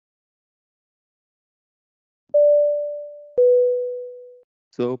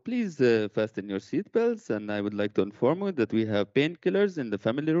So please fasten your seatbelts, and I would like to inform you that we have painkillers in the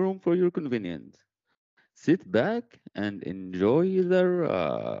family room for your convenience. Sit back and enjoy the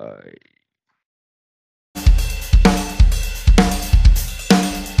ride.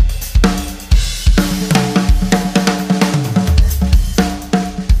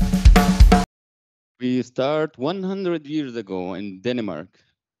 We start 100 years ago in Denmark.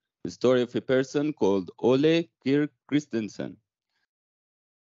 The story of a person called Ole Kirk Christensen.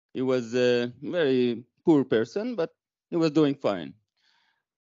 He was a very poor person, but he was doing fine.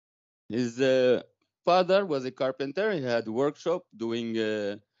 His father was a carpenter. He had a workshop doing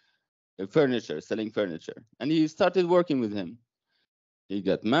furniture, selling furniture. And he started working with him. He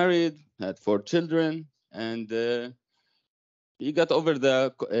got married, had 4 children, and he got over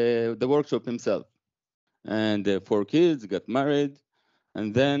the workshop himself. And 4 kids got married,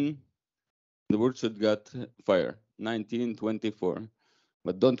 and then the workshop got fired, 1924.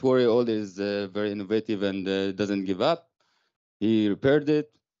 But don't worry, Ole is very innovative and doesn't give up. He repaired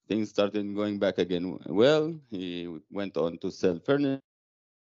it. Things started going back again. Well, he went on to sell furniture.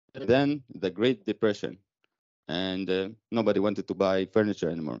 Then the Great Depression, and nobody wanted to buy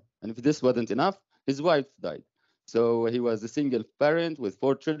furniture anymore. And if this wasn't enough, his wife died. So he was a single parent with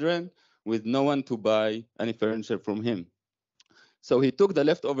 4 children, with no one to buy any furniture from him. So he took the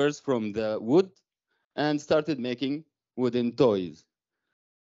leftovers from the wood and started making wooden toys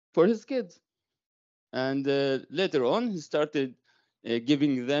for his kids. And later on, he started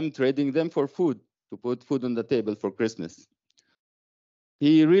giving them, trading them for food, to put food on the table for Christmas.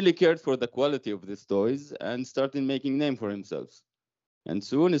 He really cared for the quality of these toys and started making name for himself. And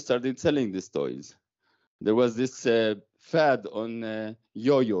soon he started selling these toys. There was this fad on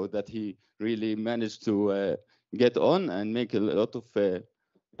yo-yo that he really managed to get on and make a lot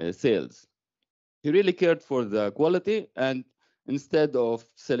of sales. He really cared for the quality, and instead of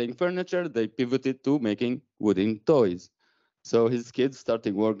selling furniture, they pivoted to making wooden toys. So his kids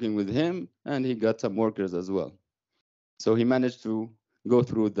started working with him, and he got some workers as well. So he managed to go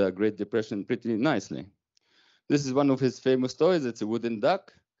through the Great Depression pretty nicely. This is one of his famous toys. It's a wooden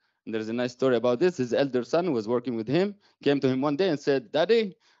duck. And there's a nice story about this. His elder son, who was working with him, came to him one day and said,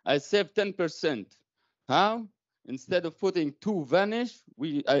 "Daddy, I saved 10%. How? Instead of putting three vanish,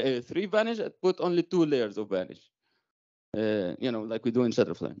 I put only 2 layers of vanish. Like we do in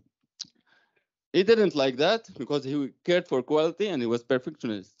Shutterfly." He didn't like that because he cared for quality and he was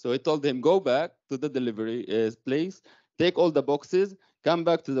perfectionist. So he told him, "Go back to the delivery place, take all the boxes, come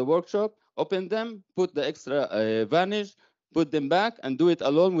back to the workshop, open them, put the extra vanish, put them back, and do it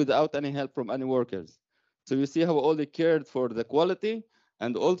alone without any help from any workers." So you see how Oli cared for the quality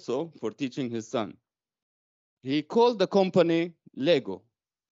and also for teaching his son. He called the company Lego,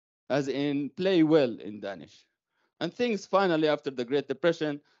 as in play well in Danish. And things finally, after the Great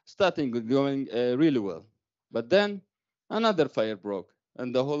Depression, started going really well. But then another fire broke,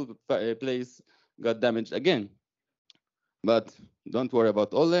 and the whole place got damaged again. But don't worry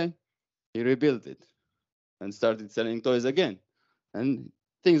about Ole. He rebuilt it and started selling toys again. And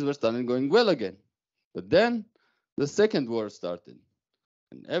things were starting going well again. But then the second war started,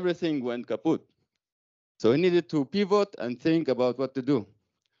 and everything went kaput. So he needed to pivot and think about what to do.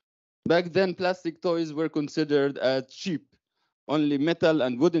 Back then, plastic toys were considered as cheap. Only metal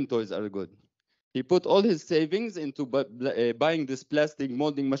and wooden toys are good. He put all his savings into buying this plastic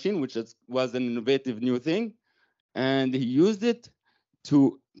molding machine, which was an innovative new thing, and he used it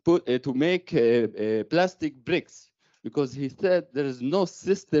to make plastic bricks because he said there is no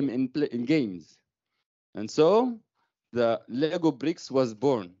system in games, and so the Lego bricks was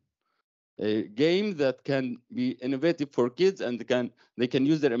born. A game that can be innovative for kids and they can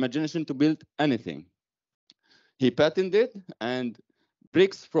use their imagination to build anything. He patented it, and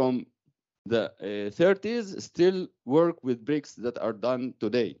bricks from the 30s still work with bricks that are done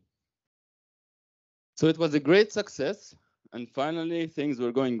today. So it was a great success, and finally things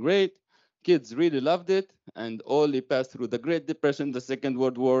were going great. Kids really loved it, and Oli passed through the Great Depression, the Second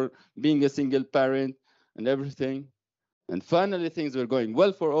World War, being a single parent, and everything. And finally things were going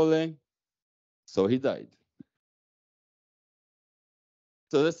well for Ole, so he died.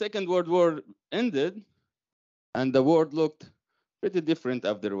 So the Second World War ended, and the world looked pretty different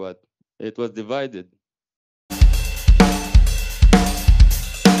afterward. It was divided.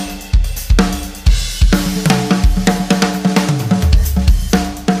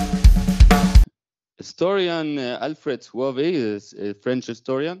 Historian Alfred Suave, is a French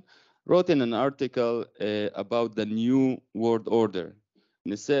historian, wrote in an article about the new world order.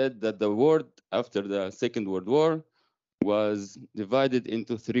 And he said that the world after the Second World War was divided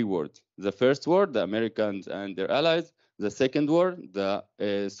into 3 worlds. The first world, the Americans and their allies. the second war, the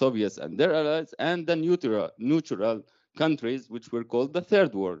Soviets and their allies, and the neutral countries, which were called the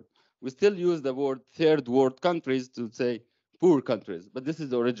third world. We still use the word third world countries to say poor countries, but this is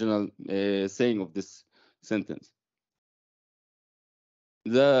the original saying of this sentence.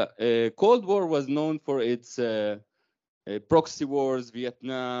 The Cold War was known for its proxy wars,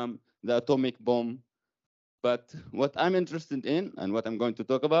 Vietnam, the atomic bomb. But what I'm interested in and what I'm going to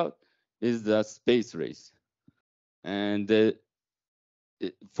talk about is the space race. And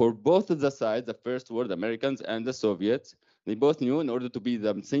for both of the sides, the first world, the Americans and the Soviets, they both knew in order to be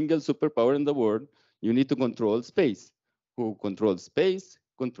the single superpower in the world, you need to control space. Who controls space,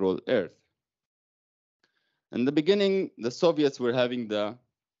 control Earth. In the beginning, the Soviets were having the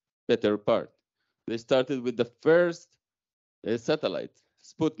better part. They started with the first satellite,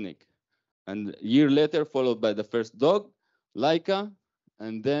 Sputnik, and a year later followed by the first dog, Laika,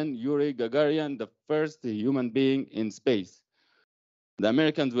 and then Yuri Gagarin, the first human being in space. The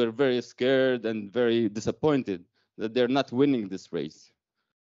Americans were very scared and very disappointed that they're not winning this race.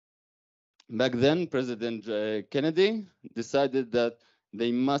 Back then, President Kennedy decided that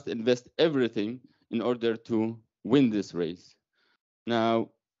they must invest everything in order to win this race. Now,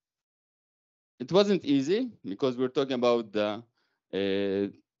 it wasn't easy because we're talking about the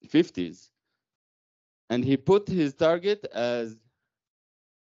 50s. And he put his target as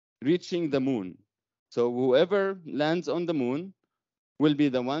reaching the moon. So whoever lands on the moon will be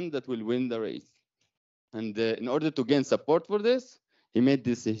the one that will win the race. And in order to gain support for this, he made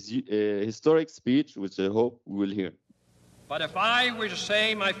this historic speech, which I hope we will hear. But if I were to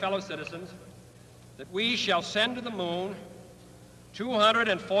say, my fellow citizens, that we shall send to the moon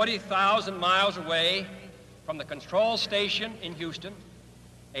 240,000 miles away from the control station in Houston,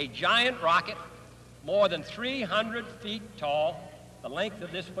 a giant rocket more than 300 feet tall, the length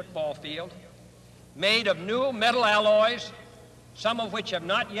of this football field, made of new metal alloys, some of which have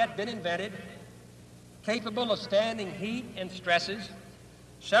not yet been invented, capable of standing heat and stresses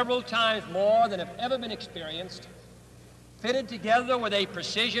several times more than have ever been experienced, fitted together with a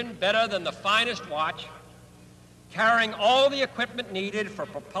precision better than the finest watch, carrying all the equipment needed for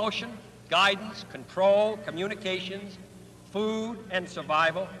propulsion, guidance, control, communications, food, and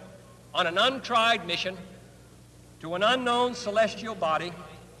survival, on an untried mission to an unknown celestial body,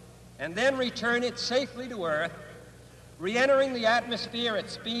 and then return it safely to Earth, re-entering the atmosphere at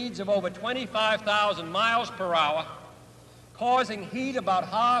speeds of over 25,000 miles per hour, causing heat about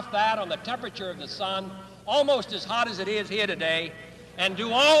half that on the temperature of the sun, almost as hot as it is here today, and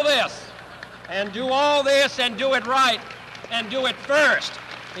do all this, and do all this, and do it right, and do it first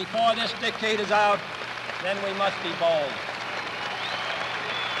before this decade is out, then we must be bold.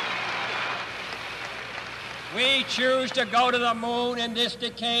 We choose to go to the moon in this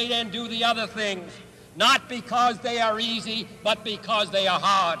decade and do the other things, not because they are easy, but because they are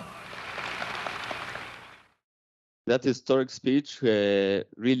hard. That historic speech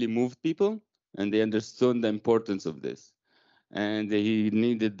really moved people, and they understood the importance of this. And he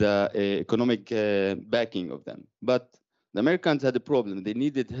needed the economic backing of them. But the Americans had a problem. They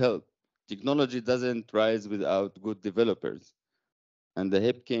needed help. Technology doesn't rise without good developers. And the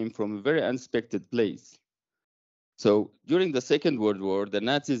help came from a very unexpected place. So during the Second World War, the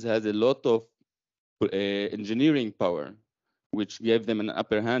Nazis had a lot of engineering power, which gave them an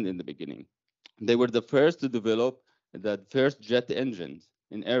upper hand in the beginning. They were the first to develop the first jet engines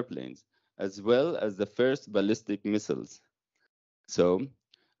in airplanes, as well as the first ballistic missiles. So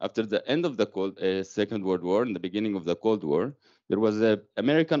after the end of the Second World War and the beginning of the Cold War, there was an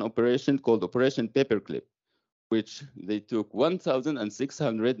American operation called Operation Paperclip, which they took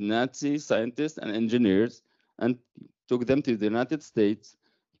 1,600 Nazi scientists and engineers and took them to the United States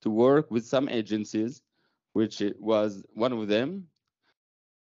to work with some agencies, which was one of them,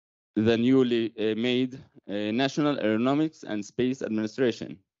 the newly made National Aeronautics and Space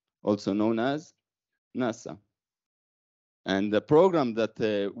Administration, also known as NASA. And the program that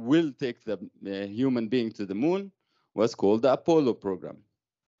will take the human being to the moon was called the Apollo program,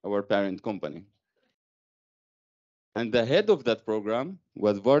 our parent company. And the head of that program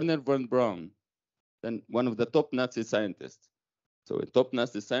was Werner von Braun, then one of the top Nazi scientists. So a top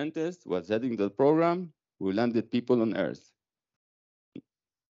Nazi scientist was heading the program who landed people on Earth.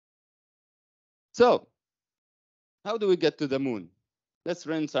 So how do we get to the moon? Let's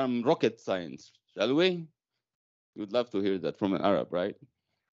run some rocket science, shall we? You'd love to hear that from an Arab, right?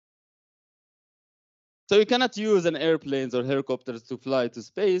 So you cannot use an airplanes or helicopters to fly to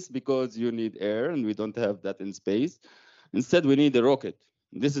space because you need air and we don't have that in space. Instead, we need a rocket.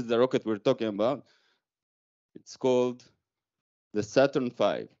 This is the rocket we're talking about. It's called the Saturn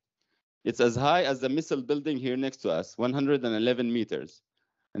V. It's as high as the missile building here next to us, 111 meters.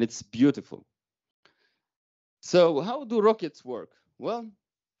 And it's beautiful. So how do rockets work? Well,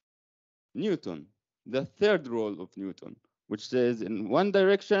 Newton, the third rule of Newton, which says in one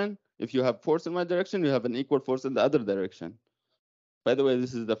direction, if you have force in one direction, you have an equal force in the other direction. By the way,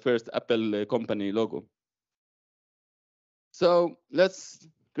 this is the first Apple company logo. So let's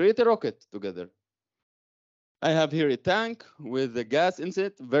create a rocket together. I have here a tank with the gas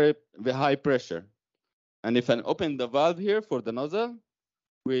inside, very high pressure. And if I open the valve here for the nozzle,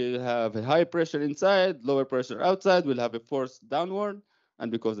 we'll have a high pressure inside, lower pressure outside. We'll have a force downward.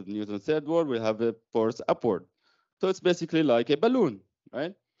 And because of Newton's third law, we'll have a force upward. So it's basically like a balloon,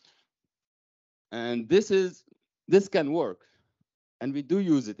 right? And this can work. And we do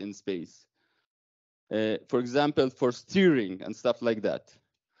use it in space. For example, for steering and stuff like that.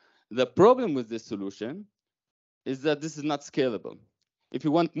 The problem with this solution is that this is not scalable. If you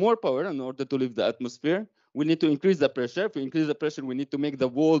want more power in order to leave the atmosphere, we need to increase the pressure. If we increase the pressure, we need to make the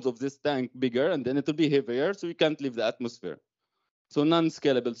walls of this tank bigger, and then it will be heavier, so we can't leave the atmosphere. So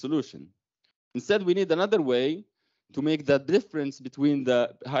non-scalable solution. Instead, we need another way to make the difference between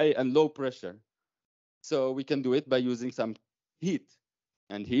the high and low pressure. So we can do it by using some heat.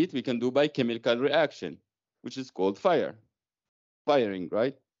 And heat we can do by chemical reaction, which is called fire. Firing,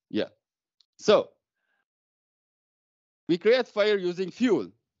 right? Yeah. So we create fire using fuel,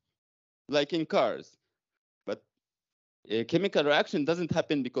 like in cars. But a chemical reaction doesn't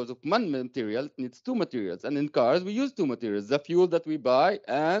happen because of one material, it needs two materials. And in cars, we use two materials, the fuel that we buy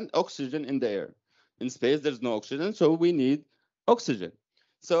and oxygen in the air. In space, there's no oxygen, so we need oxygen.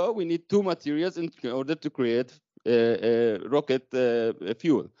 So we need two materials in order to create rocket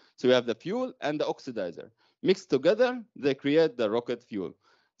fuel. So we have the fuel and the oxidizer. Mixed together, they create the rocket fuel.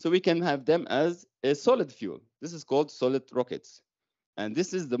 So we can have them as a solid fuel. This is called solid rockets. And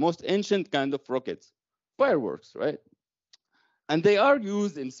this is the most ancient kind of rockets, fireworks, right? And they are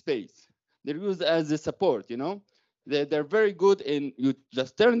used in space. They're used as a support, you know? They're very good in, you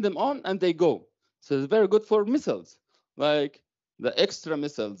just turn them on and they go. So it's very good for missiles, like the extra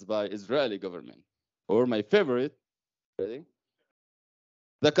missiles by Israeli government. Or my favorite, ready?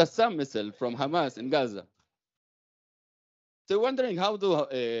 The Qassam missile from Hamas in Gaza. So wondering how do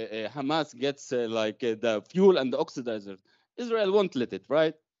Hamas gets the fuel and the oxidizer? Israel won't let it,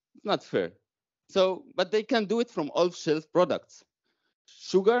 right? It's not fair. So, but they can do it from off-shelf products,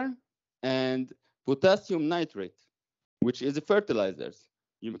 sugar and potassium nitrate, which is fertilizers.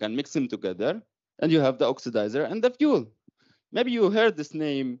 You can mix them together, and you have the oxidizer and the fuel. Maybe you heard this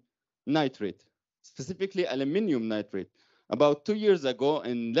name, nitrate, specifically aluminum nitrate. About 2 years ago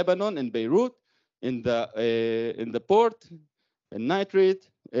in Lebanon, in Beirut, in the port, nitrate,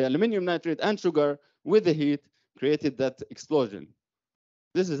 aluminum nitrate, and sugar with the heat created that explosion.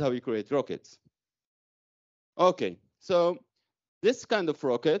 This is how you create rockets. Okay, so this kind of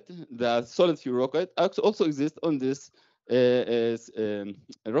rocket, the solid fuel rocket, also exists on this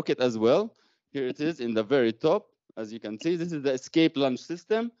rocket as well. Here it is in the very top. As you can see, this is the escape launch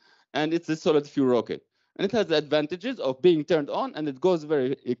system, and it's a solid fuel rocket. And it has the advantages of being turned on, and it goes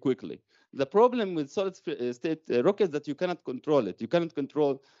very quickly. The problem with solid state rockets is that you cannot control it. You cannot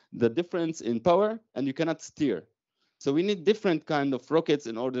control the difference in power, and you cannot steer. So we need different kind of rockets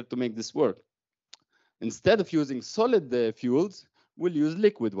in order to make this work. Instead of using solid fuels, we'll use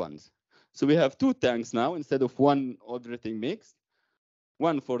liquid ones. So we have two tanks now instead of one everything mixed,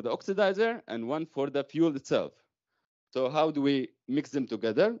 one for the oxidizer and one for the fuel itself. So how do we mix them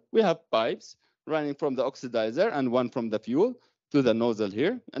together? We have pipes running from the oxidizer and one from the fuel to the nozzle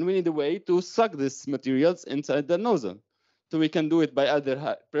here. And we need a way to suck these materials inside the nozzle. So we can do it by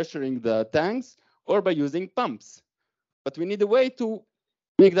either pressuring the tanks or by using pumps. But we need a way to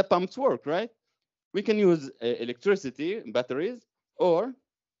make the pumps work, right? We can use electricity, batteries, or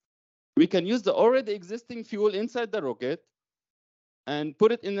we can use the already existing fuel inside the rocket and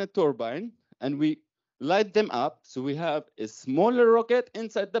put it in a turbine, and we light them up. So we have a smaller rocket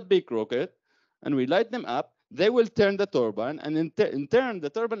inside the big rocket, and we light them up. They will turn the turbine, and in turn, the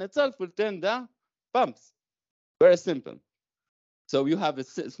turbine itself will turn the pumps. Very simple. So you have a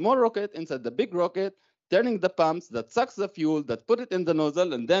small rocket inside the big rocket, turning the pumps that sucks the fuel, that put it in the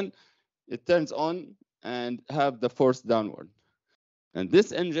nozzle, and then it turns on and have the force downward. And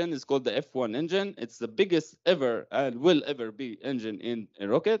this engine is called the F1 engine. It's the biggest ever and will ever be engine in a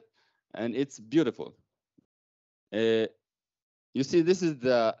rocket, and it's beautiful. You see, this is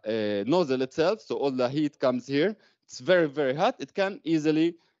the nozzle itself, so all the heat comes here. It's very, very hot. It can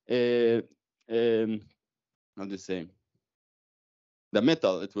easily, how do you say, the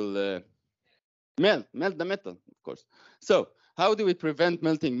metal, it will melt the metal, of course. So How do we prevent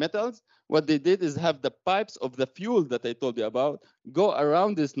melting metals? What they did is have the pipes of the fuel that I told you about go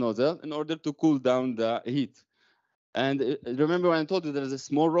around this nozzle in order to cool down the heat. And remember when I told you there's a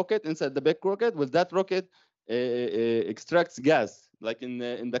small rocket inside the big rocket? Well, that rocket extracts gas, like in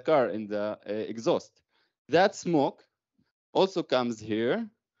the car, in the exhaust. That smoke also comes here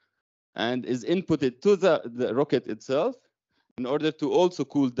and is inputted to the rocket itself in order to also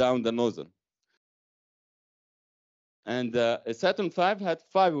cool down the nozzle. And Saturn V had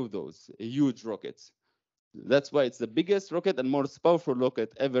 5 of those huge rockets. That's why it's the biggest rocket and most powerful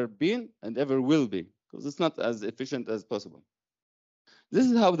rocket ever been and ever will be, because it's not as efficient as possible. This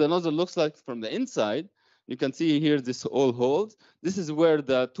is how the nozzle looks like from the inside. You can see here this all holes. This is where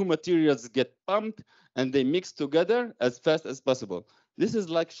the two materials get pumped and they mix together as fast as possible. This is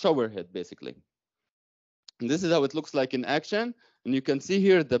like shower head, basically. And this is how it looks like in action. And you can see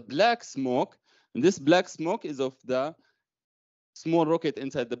here the black smoke. And this black smoke is of the small rocket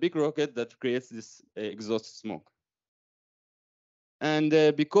inside the big rocket that creates this exhaust smoke. And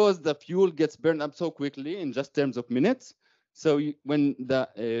because the fuel gets burned up so quickly in just terms of minutes, so when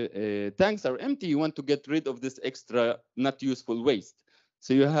the tanks are empty, you want to get rid of this extra not useful waste.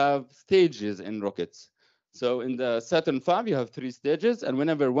 So you have stages in rockets. So in the Saturn V, you have 3 stages, and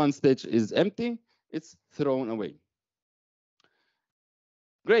whenever one stage is empty, it's thrown away.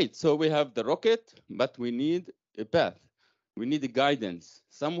 Great, so we have the rocket, but we need a path. We need a guidance,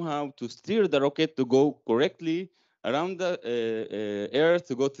 somehow to steer the rocket to go correctly around the Earth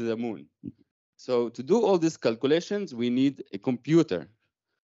to go to the moon. So to do all these calculations, we need a computer.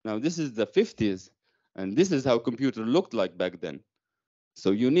 Now this is the 50s, and this is how computer looked like back then.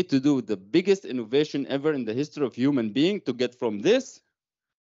 So you need to do the biggest innovation ever in the history of human being to get from this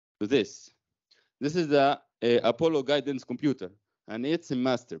to this. This is the Apollo guidance computer, and it's a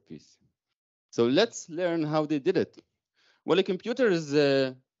masterpiece. So let's learn how they did it. Well, a computer is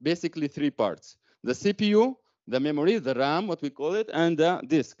basically 3 parts: the CPU, the memory, the RAM, what we call it, and the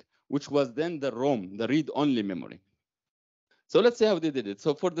disk, which was then the ROM, the read-only memory. So let's see how they did it.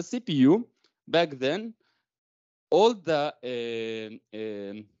 So for the CPU, back then, all the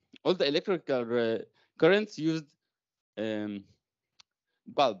electrical currents used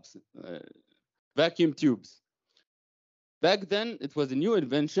bulbs, vacuum tubes. Back then, it was a new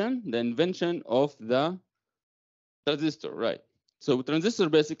invention, the invention of the transistor, right? So transistor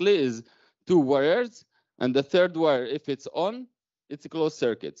basically is 2 wires, and the third wire, if it's on, it's a closed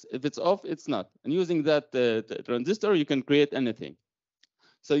circuit. If it's off, it's not. And using that transistor, you can create anything.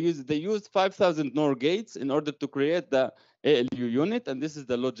 So they used 5,000 NOR gates in order to create the ALU unit, and this is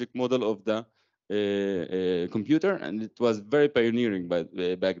the logic model of the computer, and it was very pioneering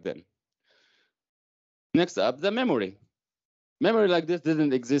back then. Next up, the memory. Memory like this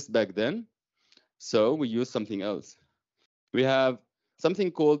didn't exist back then, so we use something else. We have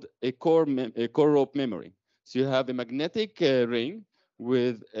something called a core rope memory. So you have a magnetic ring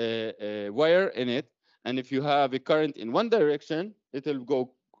with a wire in it, and if you have a current in one direction, it will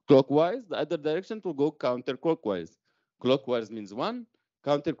go clockwise. The other direction will go counterclockwise. Clockwise means 1,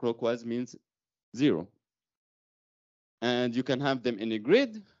 counterclockwise means 0. And you can have them in a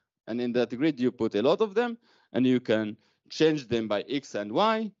grid, and in that grid you put a lot of them, and you can change them by X and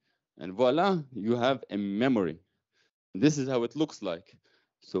Y, and voila, you have a memory. This is how it looks like.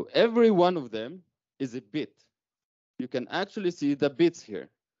 So every one of them is a bit. You can actually see the bits here.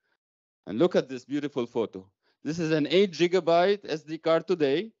 And look at this beautiful photo. This is an 8 gigabyte SD card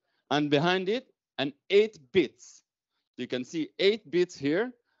today, and behind it, an 8 bits. You can see 8 bits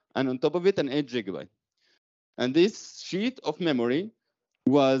here, and on top of it, an 8 gigabyte. And this sheet of memory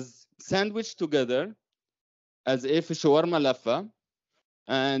was sandwiched together as if shawarma laffa,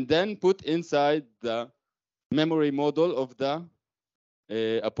 and then put inside the memory module of the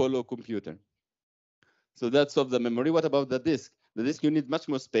Apollo computer. So that's of the memory. What about the disk? The disk, you need much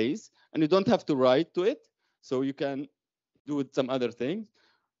more space, and you don't have to write to it, so you can do some other things.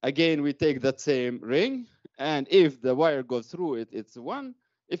 Again, we take that same ring, and if the wire goes through it, it's 1.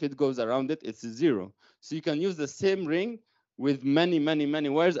 If it goes around it, it's 0. So you can use the same ring with many, many, many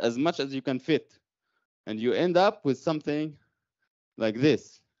wires, as much as you can fit. And you end up with something like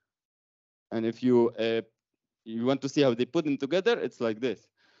this. And if you want to see how they put them together, it's like this.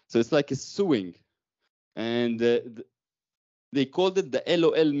 So it's like a sewing. And they called it the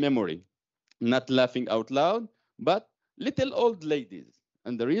LOL memory, not laughing out loud, but little old ladies.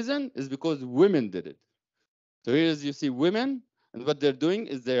 And the reason is because women did it. So here you see women, and what they're doing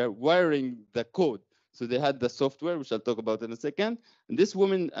is they're wiring the code. So they had the software, which I'll talk about in a second. And this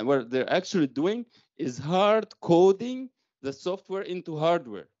woman, what they're actually doing is hard coding the software into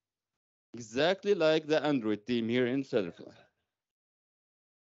hardware, exactly like the Android team here in Shutterfly.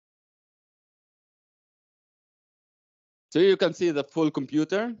 So you can see the full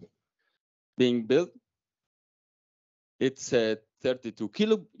computer being built. It's 32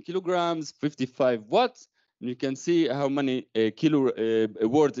 kilograms, 55 watts. And you can see how many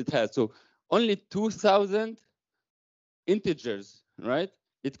words it has. So only 2,000 integers, right?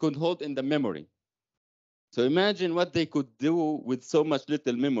 It could hold in the memory. So imagine what they could do with so much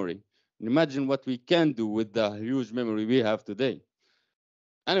little memory. Imagine what we can do with the huge memory we have today.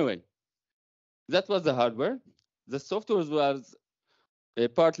 Anyway, that was the hardware. The software was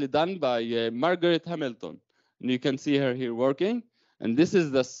partly done by Margaret Hamilton. And you can see her here working. And this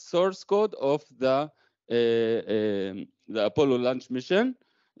is the source code of the Apollo launch mission.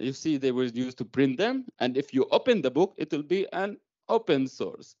 You see they were used to print them. And if you open the book, it will be an open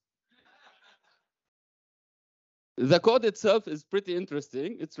source. The code itself is pretty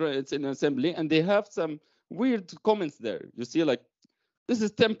interesting. It's in assembly, and they have some weird comments there. You see, like, this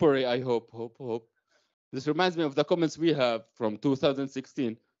is temporary, I hope. This reminds me of the comments we have from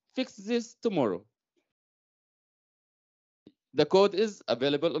 2016. Fix this tomorrow. The code is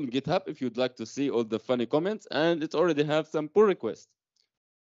available on GitHub if you'd like to see all the funny comments, and it already have some pull requests.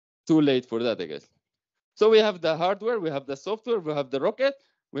 Too late for that, I guess. So we have the hardware, we have the software, we have the rocket,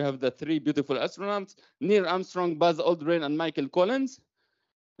 we have the three beautiful astronauts, Neil Armstrong, Buzz Aldrin, and Michael Collins,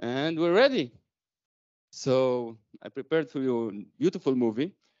 and we're ready. So I prepared for you a beautiful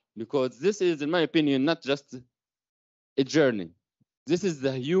movie because this is, in my opinion, not just a journey. This is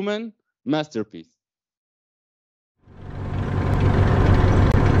the human masterpiece.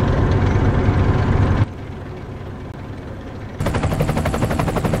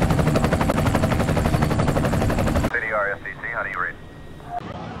 RSCC, how do you read?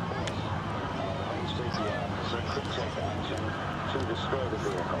 To destroy the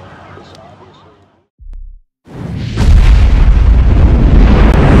vehicle. This obviously...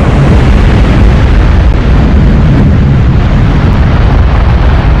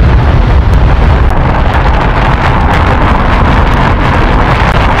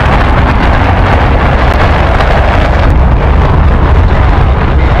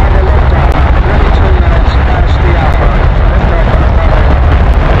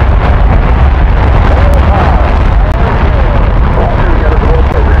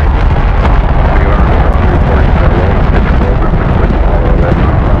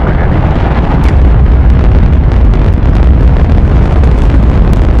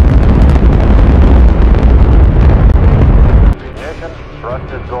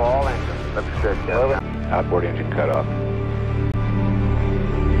 Outboard engine cut off.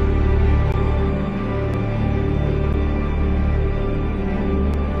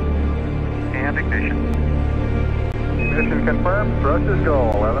 And ignition. Mission confirmed. Thrust is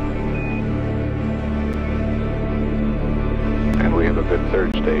go, 11. And we have a good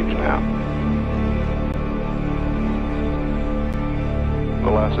third stage now.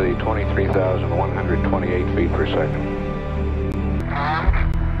 Velocity 23,128 feet per second.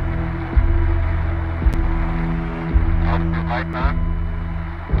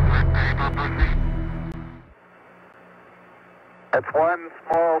 That's one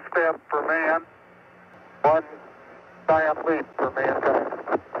small step for man, one giant leap for mankind.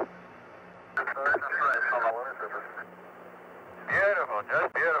 Beautiful,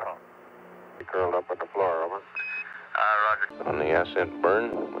 just beautiful. Curled up on the floor, over. Roger. On the ascent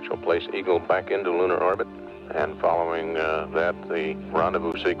burn, which will place Eagle back into lunar orbit, and following that, the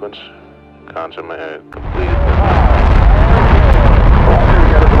rendezvous sequence completed.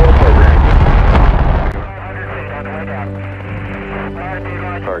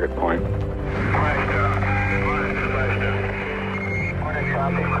 Target point.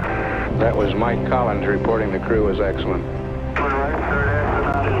 That was Mike Collins reporting the crew was excellent.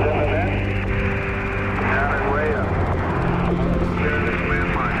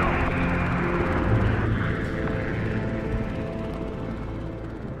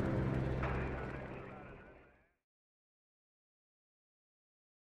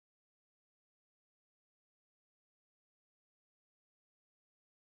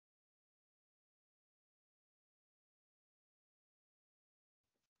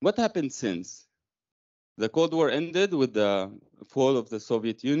 What happened since? The Cold War ended with the fall of the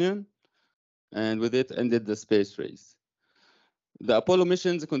Soviet Union, and with it ended the space race. The Apollo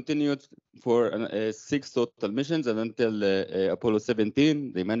missions continued for 6 total missions, and until Apollo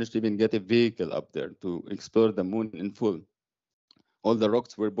 17, they managed to even get a vehicle up there to explore the moon in full. All the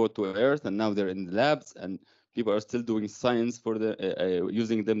rocks were brought to Earth, and now they're in the labs, and people are still doing science for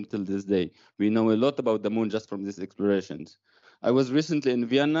using them till this day. We know a lot about the moon just from these explorations. I was recently in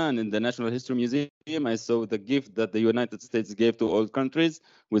Vienna, and in the National History Museum, I saw the gift that the United States gave to all countries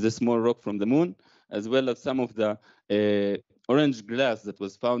with a small rock from the moon. as well as some of the orange glass that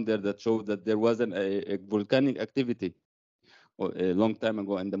was found there that showed that there wasn't a volcanic activity a long time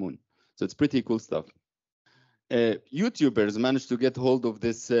ago on the moon. So it's pretty cool stuff. YouTubers managed to get hold of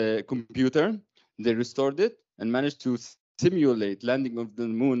this computer. They restored it and managed to simulate landing of the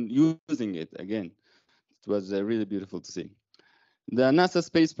moon using it again. It was really beautiful to see. The NASA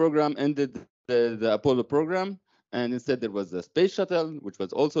space program ended the Apollo program, and instead there was a space shuttle, which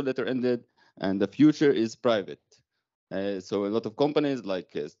was also later ended, and the future is private. So a lot of companies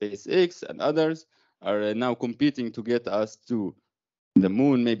like SpaceX and others are now competing to get us to the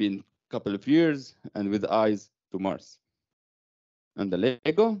moon maybe in a couple of years and with eyes to Mars. And the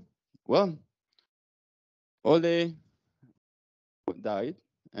Lego, well, Ole died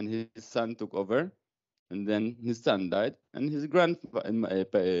and his son took over, and then his son died and his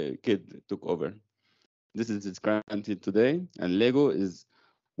kid took over. This is his grandkid today, and Lego is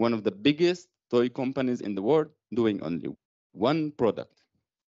one of the biggest toy companies in the world doing only one product,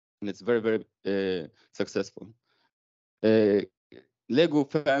 and it's very, very successful. Lego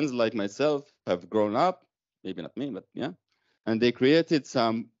fans like myself have grown up, maybe not me, but yeah, and they created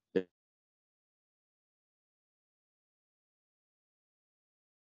some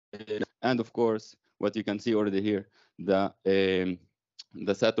and of course, what you can see already here, the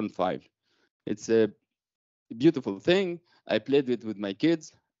Saturn V. It's a beautiful thing. I played it with my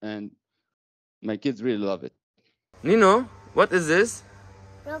kids, and my kids really love it. Nino, what is this?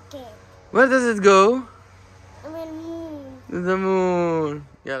 Rocket. Where does it go? I'm in the moon. To the moon.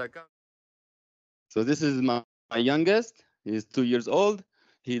 Yeah, like. So this is my youngest. He's 2 years old.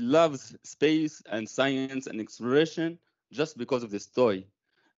 He loves space and science and exploration just because of this toy.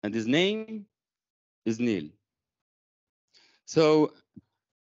 And his name is Neil. So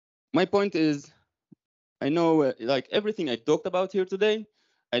my point is, I know like everything I talked about here today,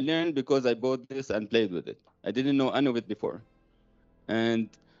 I learned because I bought this and played with it. I didn't know any of it before. And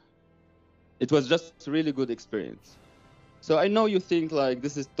it was just a really good experience. So I know you think like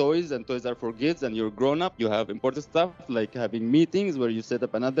this is toys and toys are for kids and you're grown up, you have important stuff like having meetings where you set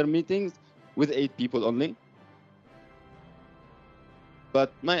up another meetings with 8 people only.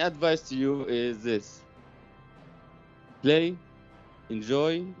 But my advice to you is this: play,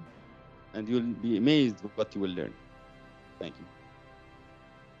 enjoy, and you'll be amazed what you will learn. Thank you.